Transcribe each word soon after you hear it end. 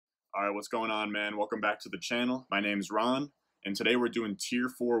Alright, what's going on, man? Welcome back to the channel. My name's Ron, and today we're doing Tier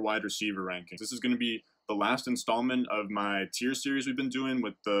 4 wide receiver rankings. This is going to be the last installment of my tier series we've been doing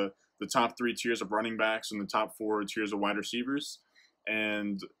with the top 3 tiers of running backs and the top 4 tiers of wide receivers.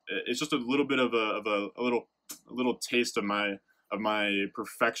 And it's just a little bit of a little taste of my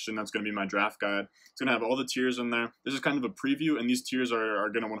perfection. That's going to be my draft guide. It's going to have all the tiers in there. This is kind of a preview, and these tiers are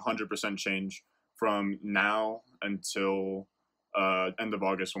going to 100% change from now until end of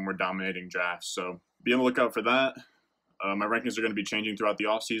August when we're dominating drafts. So be on the lookout for that. My rankings are going to be changing throughout the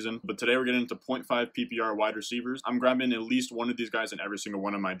offseason. But today we're getting into 0.5 PPR wide receivers. I'm grabbing at least one of these guys in every single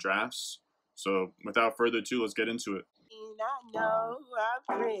one of my drafts. So without further ado, let's get into it. I know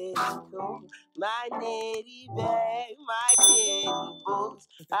I'm pretty cool. My nitty bag, my kitty boots.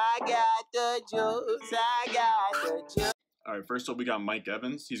 I got the juice, I got the juice. All right, first up, we got Mike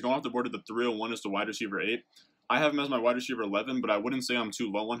Evans. He's going off the board at the 301 as the wide receiver 8. I have him as my wide receiver 11, but I wouldn't say I'm too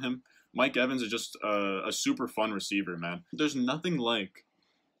low on him. Mike Evans is just a super fun receiver, man. There's nothing like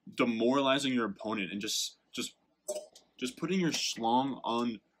demoralizing your opponent and just putting your schlong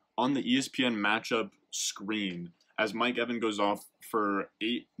on the ESPN matchup screen as Mike Evans goes off for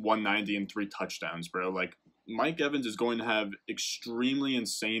 190 and 3 touchdowns, bro. Like, Mike Evans is going to have extremely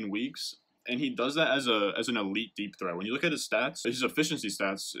insane weeks, and he does that as an elite deep threat. When you look at his stats, his efficiency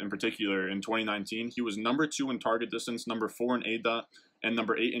stats in particular in 2019, he was number 2 in target distance, number 4 in ADOT, and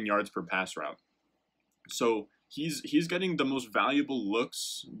number 8 in yards per pass route. So he's getting the most valuable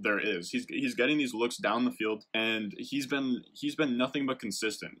looks there is. He's getting these looks down the field, and he's been nothing but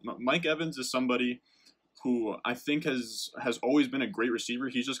consistent. Mike Evans is somebody who I think has always been a great receiver.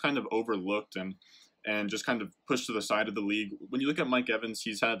 He's just kind of overlooked and just kind of pushed to the side of the league. When you look at Mike Evans,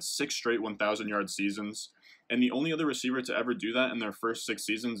 he's had 6 straight 1,000-yard seasons, and the only other receiver to ever do that in their first 6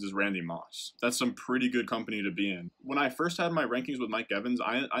 seasons is Randy Moss. That's some pretty good company to be in. When I first had my rankings with Mike Evans,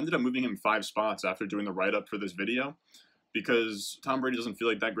 I ended up moving him 5 spots after doing the write-up for this video, because Tom Brady doesn't feel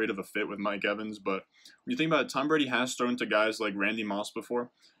like that great of a fit with Mike Evans. But when you think about it, Tom Brady has thrown to guys like Randy Moss before,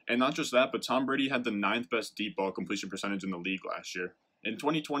 and not just that, but Tom Brady had the 9th best deep ball completion percentage in the league last year. In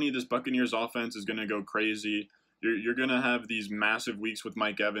 2020, this Buccaneers offense is going to go crazy. You're going to have these massive weeks with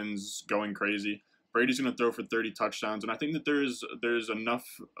Mike Evans going crazy. Brady's going to throw for 30 touchdowns, and I think that there's enough.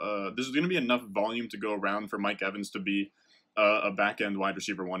 There's going to be enough volume to go around for Mike Evans to be a back-end wide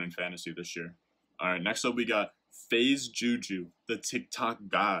receiver 1 in fantasy this year. All right, next up we got FaZe Juju, the TikTok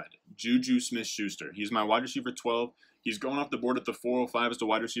god, Juju Smith-Schuster. He's my wide receiver 12. He's going off the board at the 405 as the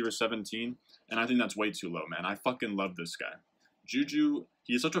wide receiver 17, and I think that's way too low, man. I fucking love this guy. Juju,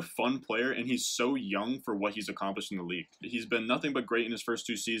 he's such a fun player, and he's so young for what he's accomplished in the league. He's been nothing but great in his first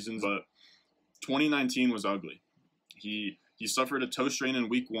 2 seasons, but 2019 was ugly. He suffered a toe strain in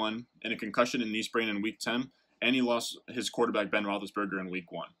week 1 and a concussion and knee sprain in week 10, and he lost his quarterback Ben Roethlisberger in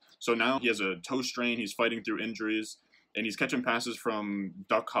week 1. So now he has a toe strain, he's fighting through injuries, and he's catching passes from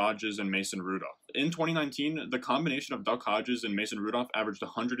Duck Hodges and Mason Rudolph. In 2019, the combination of Duck Hodges and Mason Rudolph averaged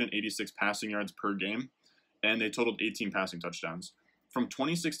 186 passing yards per game, and they totaled 18 passing touchdowns. From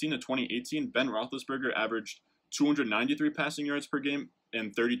 2016 to 2018, Ben Roethlisberger averaged 293 passing yards per game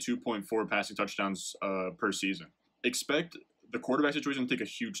and 32.4 passing touchdowns per season. Expect the quarterback situation to take a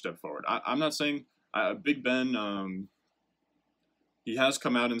huge step forward. I'm not saying Big Ben. He has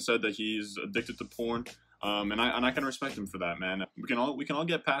come out and said that he's addicted to porn, and I can respect him for that, man. We can all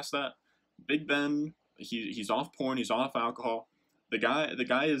get past that. Big Ben, he's off porn, he's off alcohol. The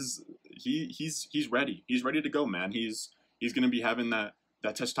guy is he's ready. He's ready to go, man. He's gonna be having that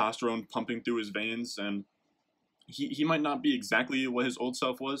testosterone pumping through his veins, and he might not be exactly what his old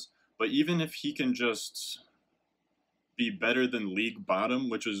self was, but even if he can just be better than league bottom,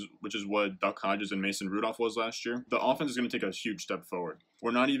 which is what Duck Hodges and Mason Rudolph was last year, the offense is going to take a huge step forward.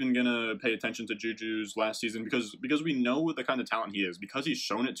 We're not even going to pay attention to Juju's last season because we know the kind of talent he is, because he's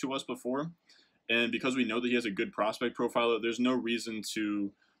shown it to us before, and because we know that he has a good prospect profile. There's no reason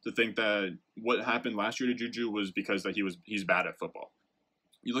to think that what happened last year to Juju was because that he's bad at football.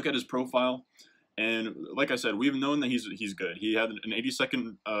 You look at his profile, and like I said, we've known that he's good. He had an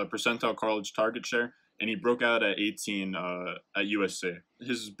 82nd percentile college target share, and he broke out at 18 at USC.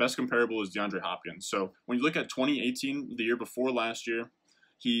 His best comparable is DeAndre Hopkins. So when you look at 2018, the year before last year,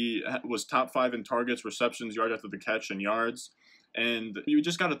 he was top 5 in targets, receptions, yards after the catch, and yards. And you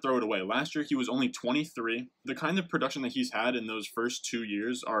just got to throw it away. Last year, he was only 23. The kind of production that he's had in those first 2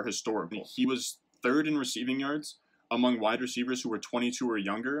 years are historical. He was 3rd in receiving yards among wide receivers who were 22 or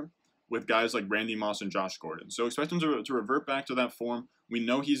younger, with guys like Randy Moss and Josh Gordon. So expect him to revert back to that form. We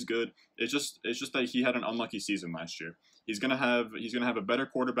know he's good. It's just that he had an unlucky season last year. He's gonna have a better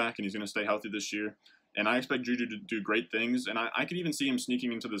quarterback, and he's gonna stay healthy this year. And I expect Juju to do great things, and I could even see him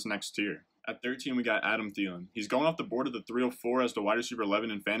sneaking into this next tier. At 13, we got Adam Thielen. He's going off the board of the 304 as the wide receiver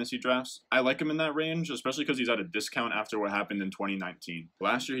 11 in fantasy drafts. I like him in that range, especially because he's at a discount after what happened in 2019.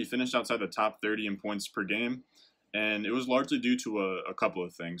 Last year, he finished outside the top 30 in points per game, and it was largely due to a couple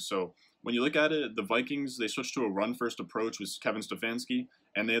of things. So when you look at it, the Vikings, they switched to a run-first approach with Kevin Stefanski,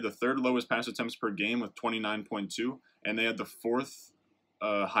 and they had the third lowest pass attempts per game with 29.2, and they had the fourth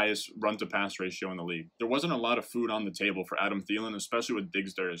highest run-to-pass ratio in the league. There wasn't a lot of food on the table for Adam Thielen, especially with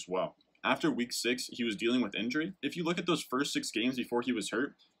Diggs there as well. After week 6, he was dealing with injury. If you look at those first 6 games before he was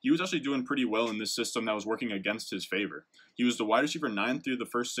hurt, he was actually doing pretty well in this system that was working against his favor. He was the wide receiver 9 through the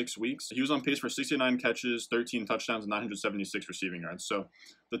first 6 weeks. He was on pace for 69 catches, 13 touchdowns, and 976 receiving yards. So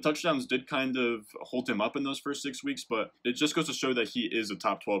the touchdowns did kind of hold him up in those first 6 weeks, but it just goes to show that he is a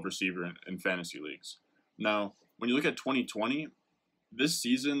top 12 receiver in fantasy leagues. Now, when you look at 2020, this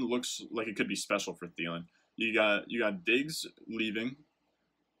season looks like it could be special for Thielen. You got Diggs leaving.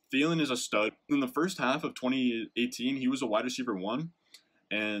 Thielen is a stud. In the first half of 2018, he was a wide receiver 1,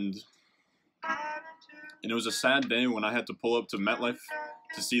 and it was a sad day when I had to pull up to MetLife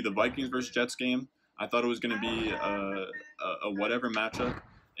to see the Vikings versus Jets game. I thought it was going to be a whatever matchup,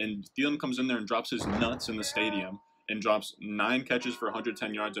 and Thielen comes in there and drops his nuts in the stadium and drops 9 catches for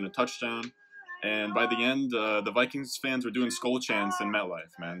 110 yards and a touchdown. And by the end, the Vikings fans were doing skull chants in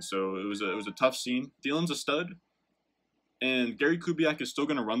MetLife, man. So it was a tough scene. Thielen's a stud. And Gary Kubiak is still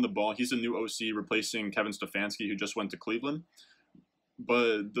going to run the ball. He's a new OC replacing Kevin Stefanski, who just went to Cleveland.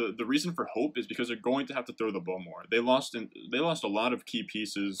 But the reason for hope is because they're going to have to throw the ball more. They lost a lot of key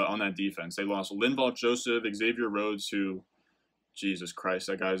pieces on that defense. They lost Linval Joseph, Xavier Rhodes, who, Jesus Christ,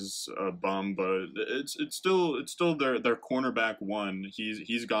 that guy's a bum. But it's still their cornerback 1.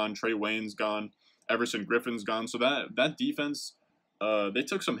 He's gone. Trey Wayne's gone. Everson Griffin's gone. So that defense, they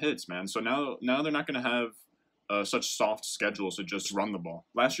took some hits, man. So now they're not going to have such soft schedules to just run the ball.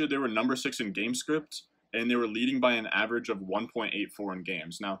 Last year, they were number 6 in game script, and they were leading by an average of 1.84 in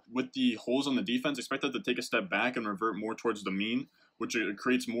games. Now, with the holes on the defense, expect that to take a step back and revert more towards the mean, which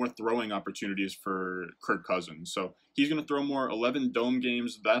creates more throwing opportunities for Kirk Cousins. So he's going to throw more 11 dome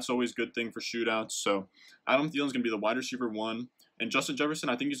games. That's always a good thing for shootouts. So Adam Thielen's going to be the wide receiver 1. And Justin Jefferson,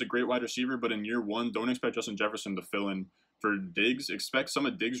 I think he's a great wide receiver, but in year 1, don't expect Justin Jefferson to fill in for Diggs. Expect some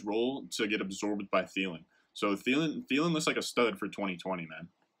of Diggs' role to get absorbed by Thielen. So Thielen looks like a stud for 2020, man.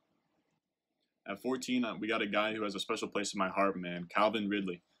 At 14, we got a guy who has a special place in my heart, man, Calvin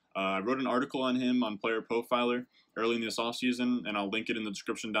Ridley. I wrote an article on him on Player Profiler early in this offseason, and I'll link it in the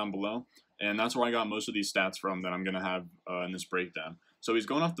description down below. And that's where I got most of these stats from that I'm going to have in this breakdown. So he's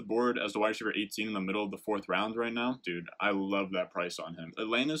going off the board as the wide receiver 18 in the middle of the 4th round right now. Dude, I love that price on him.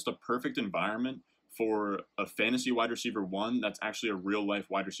 Atlanta's the perfect environment for a fantasy wide receiver 1 that's actually a real-life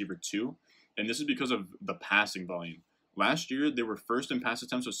wide receiver 2. And this is because of the passing volume. Last year, they were first in pass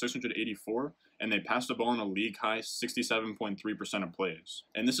attempts with 684, and they passed the ball in a league-high 67.3% of plays.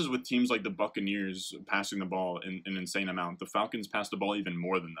 And this is with teams like the Buccaneers passing the ball in an insane amount. The Falcons passed the ball even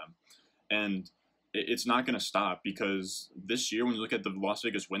more than them. And it's not going to stop because this year, when you look at the Las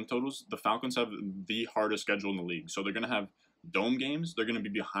Vegas win totals, the Falcons have the hardest schedule in the league. So they're going to have dome games, they're going to be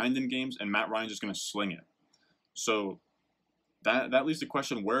behind in games, and Matt Ryan's just going to sling it. So that leaves the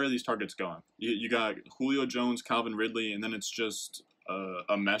question, where are these targets going? You got Julio Jones, Calvin Ridley, and then it's just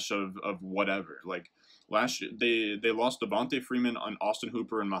a mesh of whatever. Like last year, they lost Devontae Freeman on Austin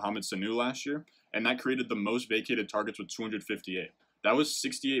Hooper and Mohamed Sanu last year, and that created the most vacated targets with 258. That was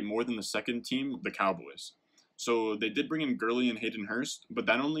 68 more than the second team, the Cowboys. So they did bring in Gurley and Hayden Hurst, but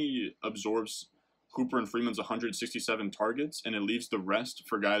that only absorbs Hooper and Freeman's 167 targets, and it leaves the rest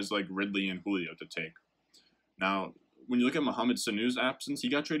for guys like Ridley and Julio to take. Now, when you look at Mohamed Sanu's absence, he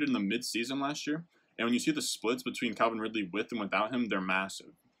got traded in the mid-season last year, and when you see the splits between Calvin Ridley with and without him, they're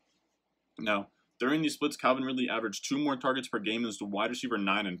massive. Now, during these splits, Calvin Ridley averaged 2 more targets per game as the wide receiver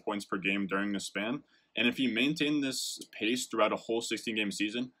 9 in points per game during this span, and if he maintained this pace throughout a whole 16-game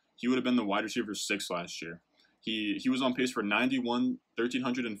season, he would have been the wide receiver 6 last year. He was on pace for 91,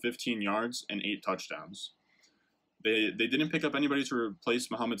 1,315 yards, and 8 touchdowns. They didn't pick up anybody to replace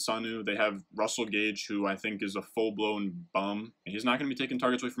Mohamed Sanu. They have Russell Gage, who I think is a full-blown bum. He's not going to be taking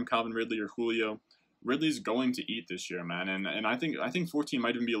targets away from Calvin Ridley or Julio. Ridley's going to eat this year, man, and I think 14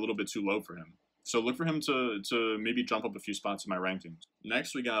 might even be a little bit too low for him. So look for him to maybe jump up a few spots in my rankings.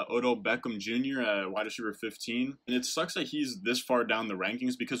 Next, we got Odell Beckham Jr. at wide receiver 15. And it sucks that he's this far down the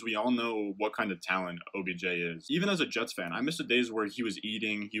rankings because we all know what kind of talent OBJ is. Even as a Jets fan, I miss the days where he was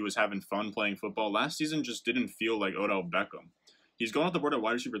eating, he was having fun playing football. Last season just didn't feel like Odell Beckham. He's going off the board at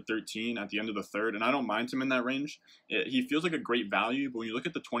wide receiver 13 at the end of the 3rd, and I don't mind him in that range. He feels like a great value, but when you look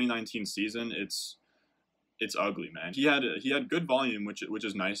at the 2019 season, it's it's ugly, man. He had good volume, which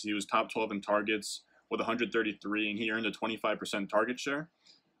is nice. He was top 12 in targets with 133, and he earned a 25% target share.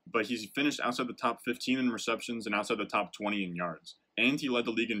 But he's finished outside the top 15 in receptions and outside the top 20 in yards. And he led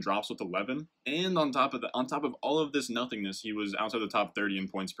the league in drops with 11. And on top of all of this nothingness, he was outside the top 30 in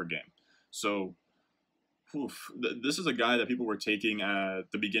points per game. So, this is a guy that people were taking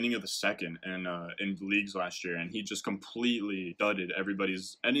at the beginning of the second in leagues last year, and he just completely dudded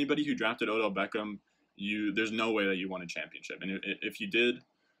anybody who drafted Odell Beckham. There's no way that you won a championship, and if you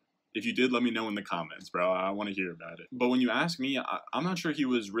did, let me know in the comments, bro. I want to hear about it. But when you ask me, I'm not sure he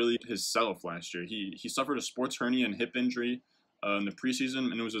was really his self last year. He suffered a sports hernia and hip injury in the preseason,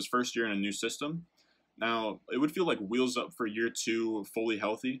 and it was his first year in a new system. Now, it would feel like wheels up for year 2 fully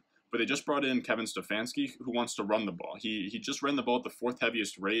healthy, but they just brought in Kevin Stefanski, who wants to run the ball. He just ran the ball at the 4th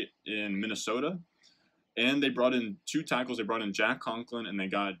heaviest rate in Minnesota, and they brought in 2 tackles. They brought in Jack Conklin, and they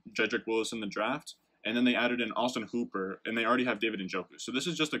got Jedrick Willis in the draft. And then they added in Austin Hooper, and they already have David Njoku. So this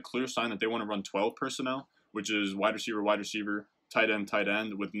is just a clear sign that they want to run 12 personnel, which is wide receiver, tight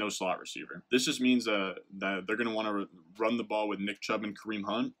end, with no slot receiver. This just means that they're going to want to run the ball with Nick Chubb and Kareem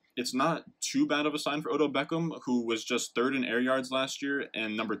Hunt. It's not too bad of a sign for Odell Beckham, who was just 3rd in air yards last year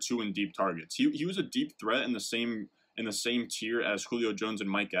and number 2 in deep targets. He was a deep threat in the same tier as Julio Jones and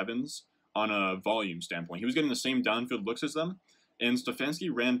Mike Evans on a volume standpoint. He was getting the same downfield looks as them. And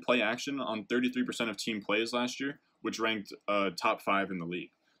Stefanski ran play action on 33% of team plays last year, which ranked top 5 in the league.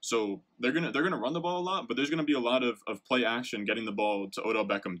 So they're gonna run the ball a lot, but there's gonna be a lot of play action getting the ball to Odell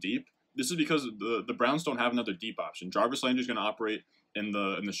Beckham deep. This is because the Browns don't have another deep option. Jarvis Landry's gonna operate in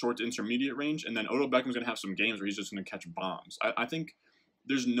the short to intermediate range, and then Odell Beckham's gonna have some games where he's just gonna catch bombs. I think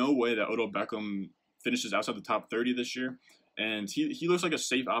there's no way that Odell Beckham finishes outside the top 30 this year, and he looks like a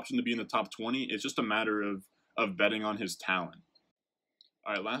safe option to be in the top 20. It's just a matter of betting on his talent.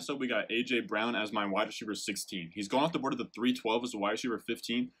 All right, last up, we got A.J. Brown as my wide receiver 16. He's gone off the board at the 312 as a wide receiver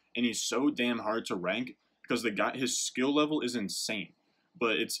 15, and he's so damn hard to rank because his skill level is insane.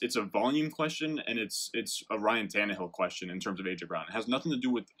 But it's a volume question, and it's a Ryan Tannehill question in terms of A.J. Brown. It has nothing to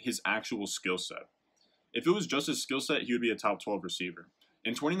do with his actual skill set. If it was just his skill set, he would be a top 12 receiver.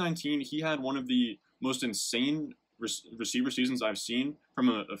 In 2019, he had one of the most insane receiver seasons I've seen from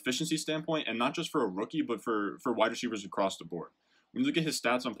an efficiency standpoint, and not just for a rookie, but for wide receivers across the board. When you look at his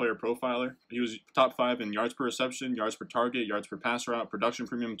stats on Player Profiler, he was top 5 in yards per reception, yards per target, yards per pass route, production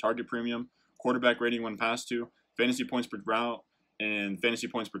premium, target premium, quarterback rating when passed to, fantasy points per route, and fantasy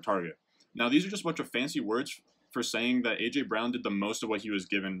points per target. Now, these are just a bunch of fancy words for saying that A.J. Brown did the most of what he was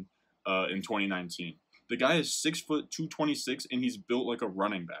given in 2019. The guy is 6 foot 226, and he's built like a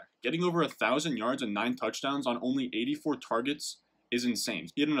running back. Getting over 1,000 yards and 9 touchdowns on only 84 targets is insane.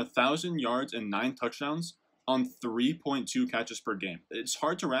 He had 1,000 yards and 9 touchdowns on 3.2 catches per game. It's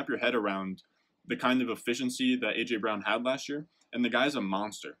hard to wrap your head around the kind of efficiency that A.J. Brown had last year, and the guy's a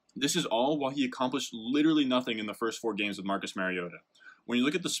monster. This is all while he accomplished literally nothing in the first 4 games with Marcus Mariota. When you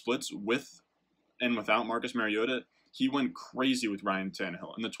look at the splits with and without Marcus Mariota, he went crazy with Ryan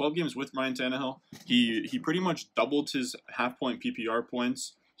Tannehill. In the 12 games with Ryan Tannehill, he pretty much doubled his half-point PPR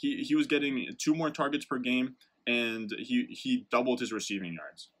points. He was getting 2 more targets per game, and he doubled his receiving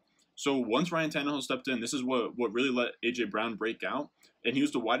yards. So once Ryan Tannehill stepped in, this is what really let A.J. Brown break out. And he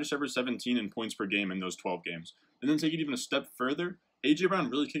was the wide receiver 17 in points per game in those 12 games. And then take it even a step further, A.J. Brown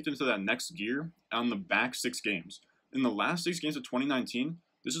really kicked into that next gear on the back 6 games. In the last 6 games of 2019,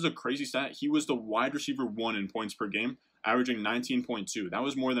 this is a crazy stat. He was the wide receiver 1 in points per game, averaging 19.2. That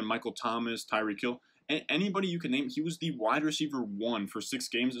was more than Michael Thomas, Tyreek Hill. Anybody you can name, he was the wide receiver 1 for 6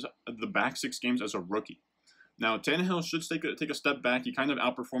 games, the back 6 games as a rookie. Now, Tannehill should take a step back. He kind of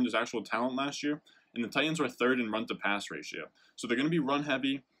outperformed his actual talent last year, and the Titans were 3rd in run-to-pass ratio. So they're going to be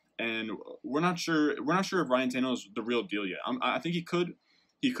run-heavy, and we're not sure if Ryan Tannehill is the real deal yet. I think he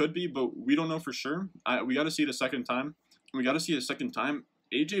could be, but we don't know for sure. We got to see it a second time.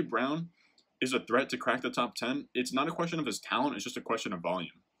 A.J. Brown is a threat to crack the top 10. It's not a question of his talent. It's just a question of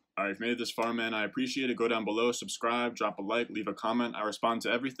volume. All right, if you made it this far, man, I appreciate it. Go down below, subscribe, drop a like, leave a comment. I respond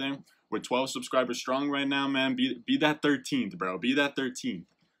to everything. We're 12 subscribers strong right now, man. Be that 13th, bro. Be that 13th.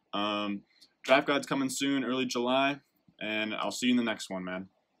 Draft Guide's coming soon, early July, and I'll see you in the next one, man.